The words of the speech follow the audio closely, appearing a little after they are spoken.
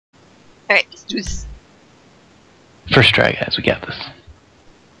Alright, let's do this. First try, guys. We got this.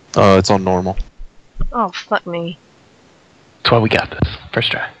 It's on normal. Oh, fuck me. That's why we got this.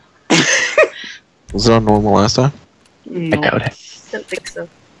 First try. Was it on normal last time? No. I doubt it. Don't think so.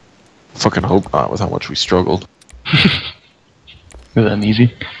 Fucking hope not, with how much we struggled. Was that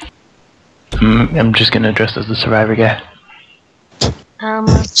easy? I'm just gonna dress as the survivor guy. I'm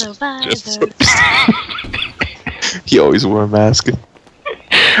a survivor. He always wore a mask.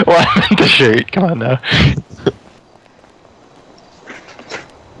 Well, I meant the shirt. Come on now.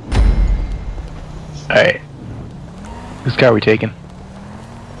 Alright. Whose car are we taking?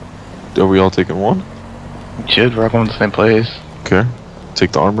 Are we all taking one? We should. We're all going to the same place. Okay.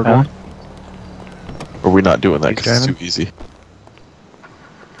 Take the armored one? Or are we not doing that because it's too easy?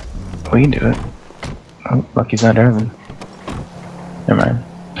 We can do it. Oh, Lucky's not driving. Never mind.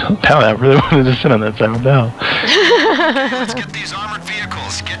 Pal, I really wanted to sit on that side. What the hell? Let's get these armored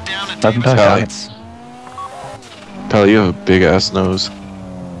vehicles. Get down to Nothing team Pal. sites. Pal, you have a big ass nose.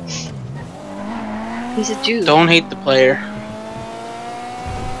 He's a Jew. Don't hate the player.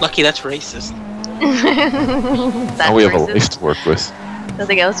 Lucky, that's racist. That's Now we have a racist. life to work with.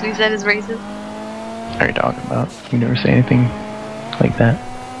 Nothing else we said is racist. What are you talking about? We never say anything like that.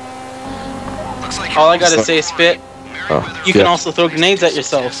 Looks like All I gotta say is spit. Oh, You can also throw grenades at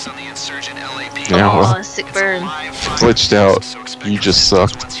yourself. on the Insurgent LAPD. Yeah, well. Oh, sick burn. Glitched out. You just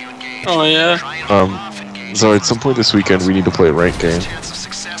sucked. Oh yeah. So at some point this weekend we need to play a ranked game.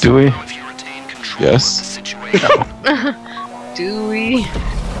 Do we? Yes? Do we?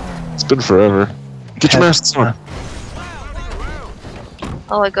 It's been forever. Get your masks on.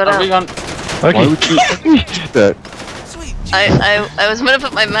 Oh, I got Are we out. on? Why Lucky. would you do that? I was gonna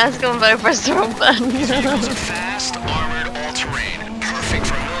put my mask on, but I pressed the wrong button. Fast, armored, all-terrain. Perfect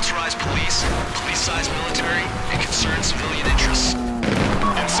for militarized police, police-sized military, and concerned civilian interests.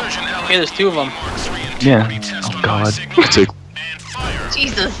 Insurgent LAPD. Okay, there's two of them. Yeah. Oh god. Take.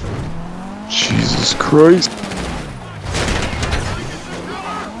 Jesus. Jesus Christ.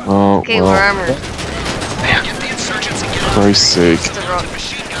 Oh, Okay, well, we're armored. Get the insurgents and get on Christ's sake. It's the wrong.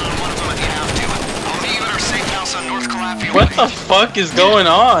 machine gun on one of them if you have to. I'll meet you at our safe house on North Calafia. What the fuck is going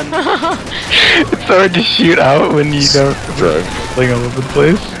on? It's hard to shoot out when you don't Drive. like all over the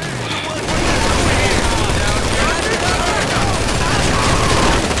place.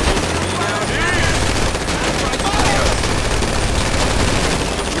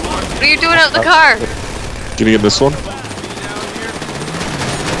 What are you doing out in the car? Getting in this one?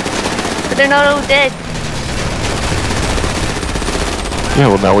 But they're not all dead. Yeah,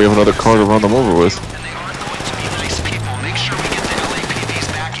 well now we have another car to run them over with. And they aren't going to be nice people. Make sure we get the LAPDs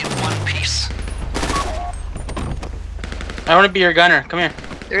back in one piece. I want to be your gunner. Come here.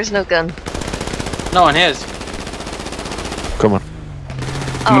 There is no gun. No, on his. Come on.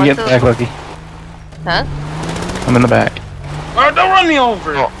 I'm gonna I get in the back, thought- Lucky. Huh? I'm in the back. Oh, don't run me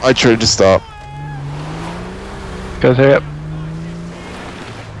over. Oh, I tried to stop. Guys, hurry up.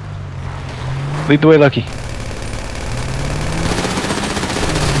 Lead the way, Lucky.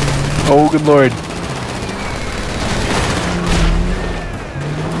 Oh, good lord.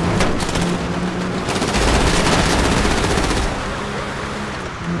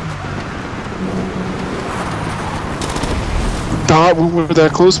 Stop when we're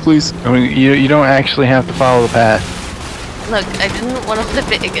that close, please. I mean, you don't actually have to follow the path. Look, I didn't want to flip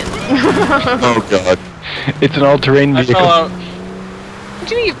it again. Oh god. It's an all-terrain I vehicle. fell out. What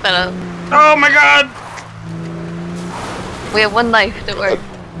do you mean you fell out? Oh my god. We have one life, don't worry.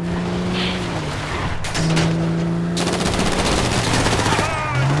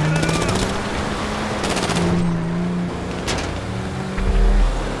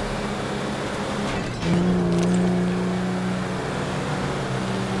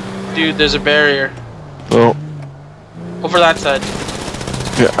 Dude, there's a barrier. Oh, Over that side.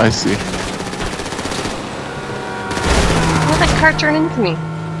 yeah, I see. Why did that car turn into me?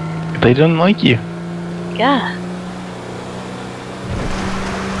 They didn't like you. Yeah.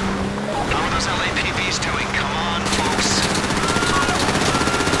 How are those LAPDs doing? Come on, folks.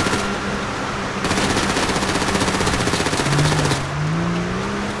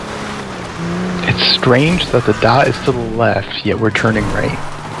 It's strange that the dot is to the left, yet we're turning right.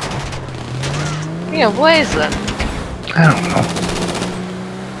 Yeah, why is that? I don't know.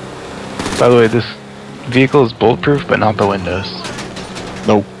 By the way, this vehicle is bulletproof, but not the windows.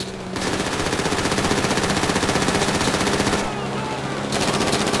 Nope.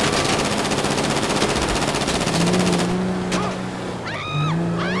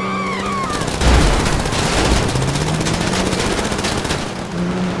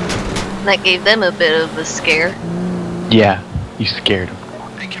 That gave them a bit of a scare. Yeah, you scared him.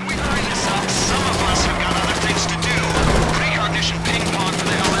 Hey, can we hurry this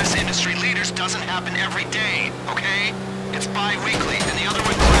doesn't happen every day, okay? It's bi-weekly, and the other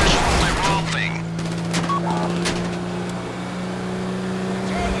one crashed on my raw thing.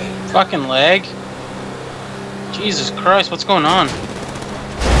 Fucking lag. Jesus Christ, what's going on?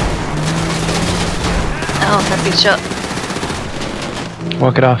 Oh, that big shot.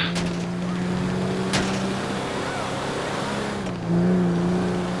 Walk it off.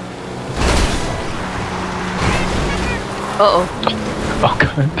 Uh-oh. Oh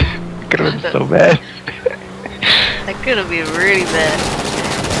god. Could have been so bad. That could have been really bad.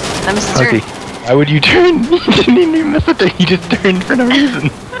 I missed a turn. Okay. Why would you turn? You didn't even miss a thing. You just turned for no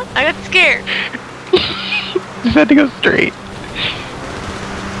reason. I got scared. You just had to go straight.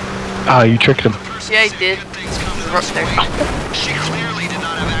 Oh, you tricked him. Yeah, I did. Right there. She clearly did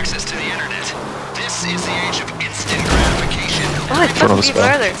not have access to the internet. This is the age of instant gratification. Oh, I Front of thought the you spell.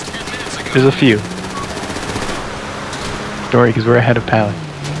 farther. There's a few. Don't worry, because we're ahead of Pally.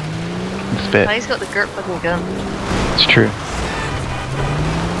 Spit. He's got the girt fucking gun. It's true.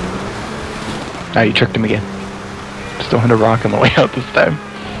 Ah, you tricked him again. Still had a rock on the way out this time.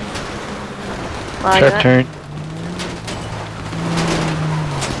 Well, Sharp turn.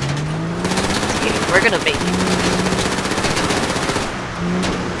 Okay, we're gonna make it.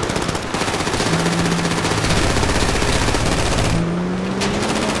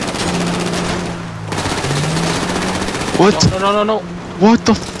 What? No. What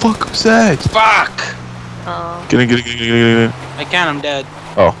the fuck was that? Fuck! Oh. Get in. I can't, I'm dead.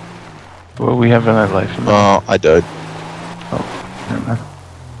 Oh. Well, we have another life. Oh, I died. Oh, never mind.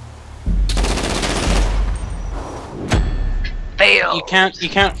 Fail. You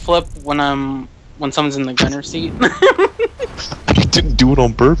can't flip when someone's in the gunner seat. I didn't do it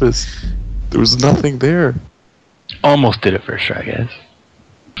on purpose. There was nothing there. Almost did it first try, guys.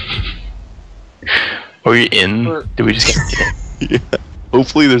 Are we in? Did we just get Yeah.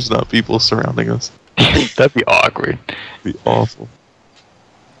 Hopefully there's not people surrounding us. That'd be awkward. It'd be awful.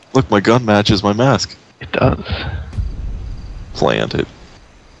 Look, my gun matches my mask. It does. Planted.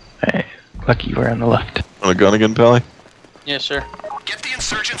 Hey, lucky you were on the left. Want a gun again, Pally? Yeah, sure. Get the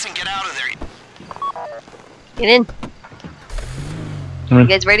insurgents and get out of there. Get in. You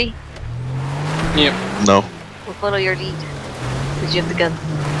guys ready? Yep. No. We'll follow your lead. Because you have the gun.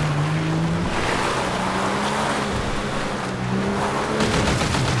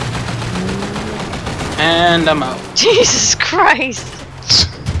 And I'm out. Jesus Christ.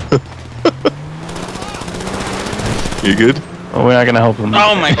 You good? Oh, we're not gonna help him.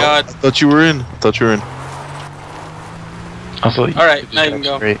 Oh my god. I thought you were in. Also, Alright, just now you drive can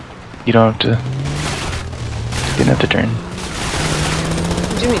go. straight. You don't have to. You didn't have to turn.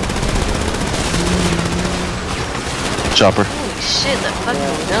 What do you mean? Chopper. Holy shit, that fucking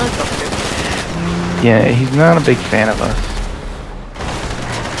helicopter. Yeah, he's not a big fan of us.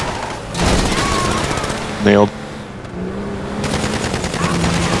 Nailed.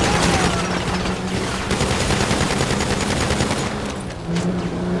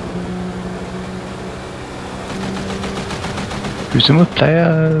 Cruising with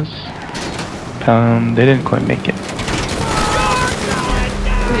players. They didn't quite make it.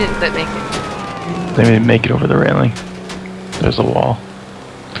 We didn't quite make it. They didn't make it over the railing. There's a wall.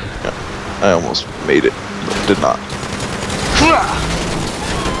 I almost made it, but did not. No.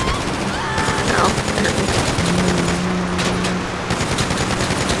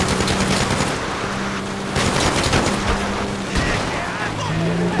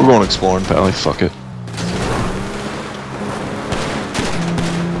 We're going exploring, Pally. Fuck it.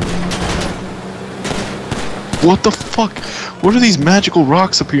 What the fuck? What are these magical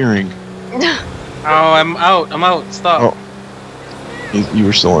rocks appearing? Oh, I'm out. Stop. Oh. You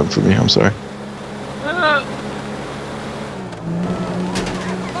were still in for me. I'm sorry.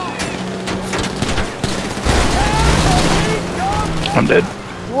 I'm dead.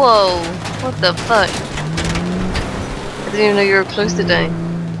 Whoa. What the fuck? I didn't even know you were close to dying.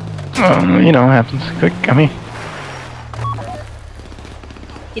 Oh, you know, it happens. Quick, come here.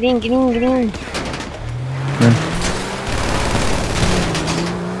 Get in, get in, get in. Come in.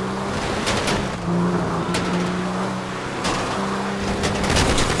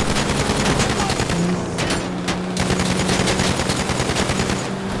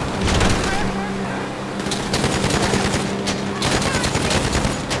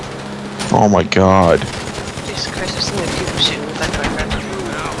 Oh my god. Jesus Christ, there's so many people shooting in the background right now.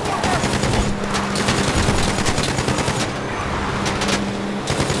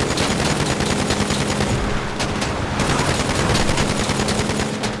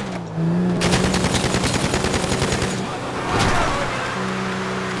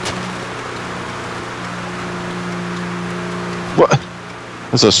 What?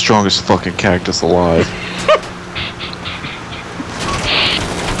 That's the strongest fucking cactus alive.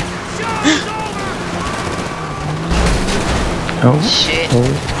 Oh. Shit.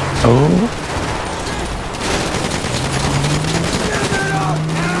 Oh. Oh.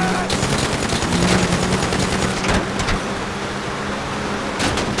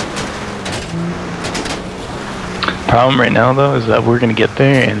 Problem right now though is that we're gonna get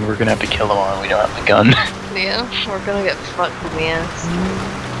there and we're gonna have to kill them all and we don't have the gun. Yeah, we're gonna get fucked in the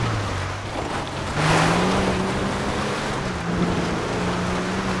ass.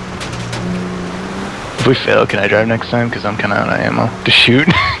 If we fail, can I drive next time? Because I'm kinda out of ammo to shoot.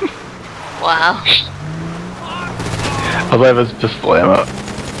 Wow. All I have is pistol ammo.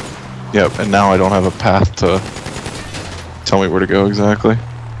 Yep, and now I don't have a path to tell me where to go exactly.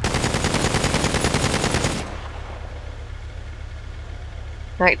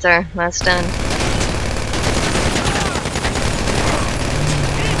 Right, sir. That's done.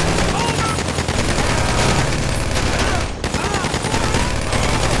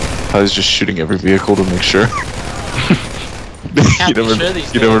 I was just shooting every vehicle to make sure. you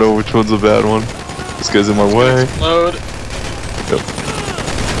never know which one's a bad one. This guy's in my way. Load. Yep.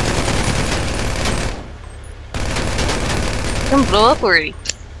 Don't blow up already.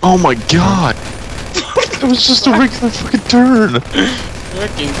 Oh my god! It was just a regular fucking turn!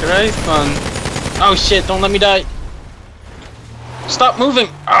 Fucking Christ, man. Oh shit, don't let me die. Stop moving!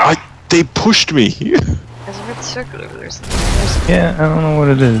 They pushed me! There's a red circle over there. Yeah, I don't know what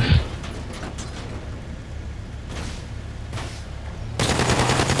it is.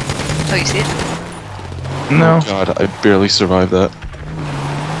 Oh, you see it? No. God, I barely survived that.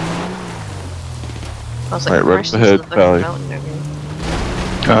 I was like, Alright, right crashed ahead, into the fucking Valley. mountain over here.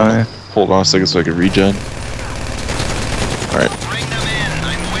 Yeah. Hold on a second so I can regen. Alright. Bring them in.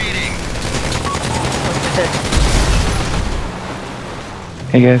 I'm waiting.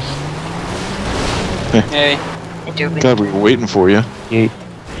 Hey guys. Hey. I do it. God, we were waiting for you. Yeet.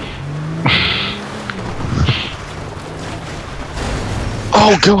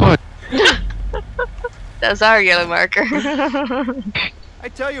 Oh god! That's our yellow marker. I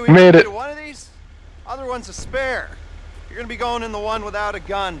tell you, we Made it. get one of these. Other one's a spare. You're gonna be going in the one without a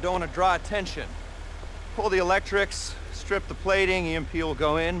gun. Don't want to draw attention. Pull the electrics, strip the plating. EMP will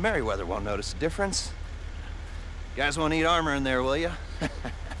go in. Merryweather won't notice a difference. You guys won't need armor in there, will you?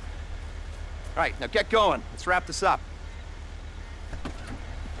 All right, now get going. Let's wrap this up.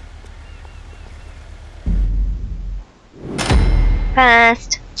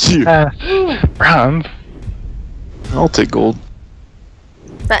 Passed. Bronze. I'll take gold.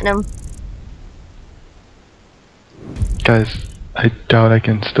 Platinum. Guys, I doubt I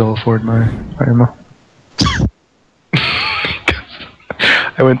can still afford my ammo.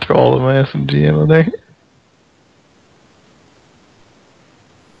 I went through all of my SMG ammo there.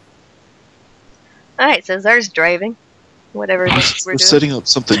 Alright, so there's driving. Whatever it is we're We're doing. setting up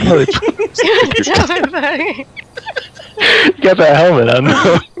something new. You got that helmet on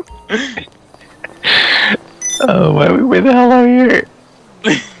though. Oh, where the hell are we here?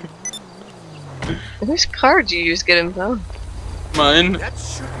 Whose car did you just get him from? Mine. That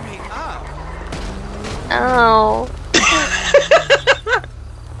shook me up. Oh.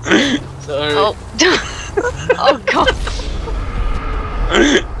 Sorry. Oh. Oh god.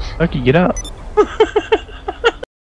 Lucky, get out.